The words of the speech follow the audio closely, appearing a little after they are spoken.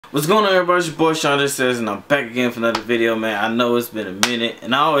What's going on, everybody? It's your boy Sean Says, and I'm back again for another video, man. I know it's been a minute,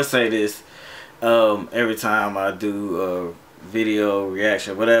 and I always say this every time I do a video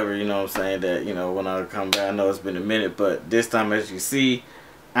reaction, whatever, you know what I'm saying, that, you know, when I come back, I know it's been a minute, but this time, as you see,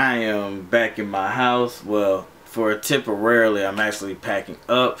 I am back in my house. Well, for temporarily, I'm actually packing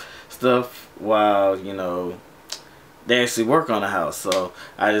up stuff while, you know, they actually work on the house. So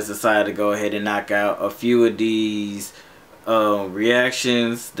I just decided to go ahead and knock out a few of these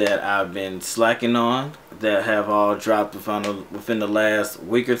reactions that I've been slacking on, that have all dropped within the last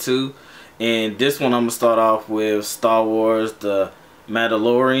week or two. And this one, I'm gonna start off with Star Wars: The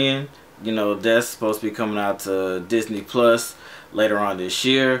Mandalorian. You know, that's supposed to be coming out to Disney Plus later on this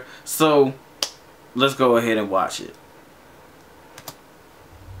year, so let's go ahead and watch it.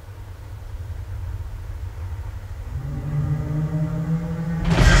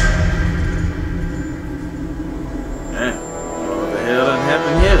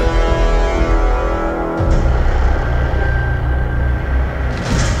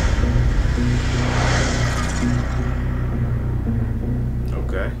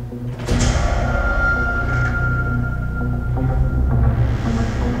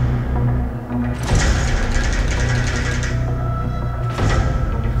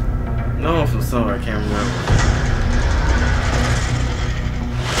 No, from somewhere, I can't remember.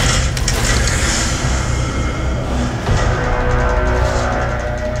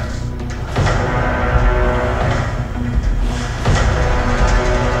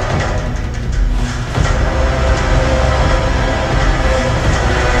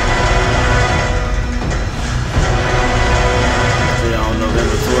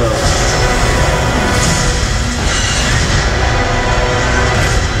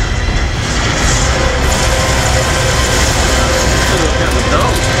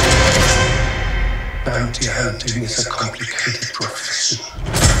 Bounty hunting is a complicated profession.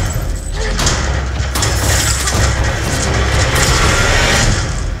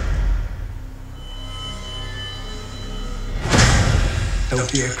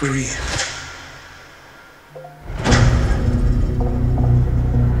 Don't you agree? It's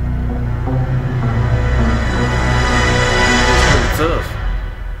tough.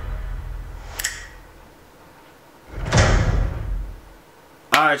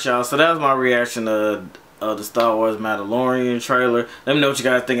 Alright, y'all, so that was my reaction to the Star Wars Mandalorian trailer. Let me know what you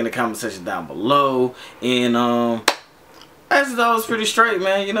guys think in the comment section down below. And as though it's pretty straight,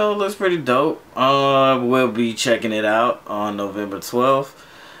 man. You know, it looks pretty dope. We'll be checking it out on November 12th.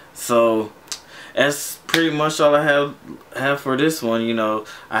 So that's pretty much all I have for this one. You know,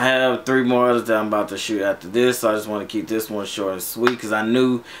 I have 3 more others that I'm about to shoot after this, so I just want to keep this one short and sweet, because I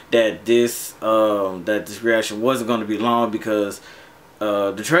knew that this reaction wasn't going to be long, because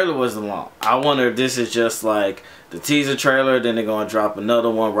the trailer wasn't long. I wonder if this is just like the teaser trailer, then they're going to drop another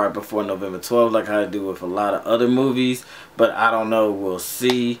one right before November 12th, like I do with a lot of other movies. But I don't know. We'll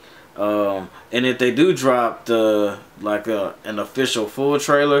see. And if they do drop an official full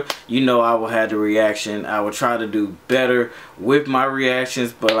trailer, you know, I will have the reaction. I will try to do better with my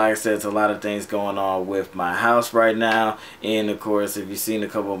reactions, but like I said, it's a lot of things going on with my house right now. And of course, if you've seen a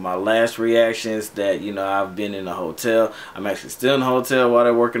couple of my last reactions, that, you know, I've been in a hotel. I'm actually still in the hotel while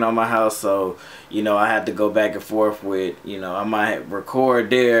they're working on my house, so, you know, I had to go back and forth with, you know, I might record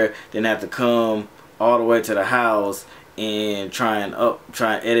there, then have to come all the way to the house and try and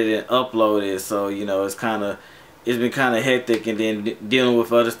edit and upload it. So, you know, it's been kind of hectic, and then dealing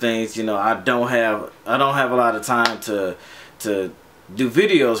with other things. You know, I don't have a lot of time to do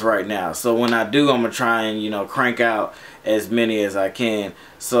videos right now. So when I do, I'm gonna try and, you know, crank out as many as I can.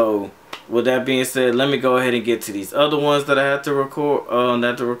 So with that being said, let me go ahead and get to these other ones that I have to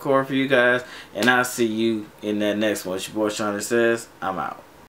record for you guys, and I'll see you in that next one. It's your boy Sean Says. I'm out.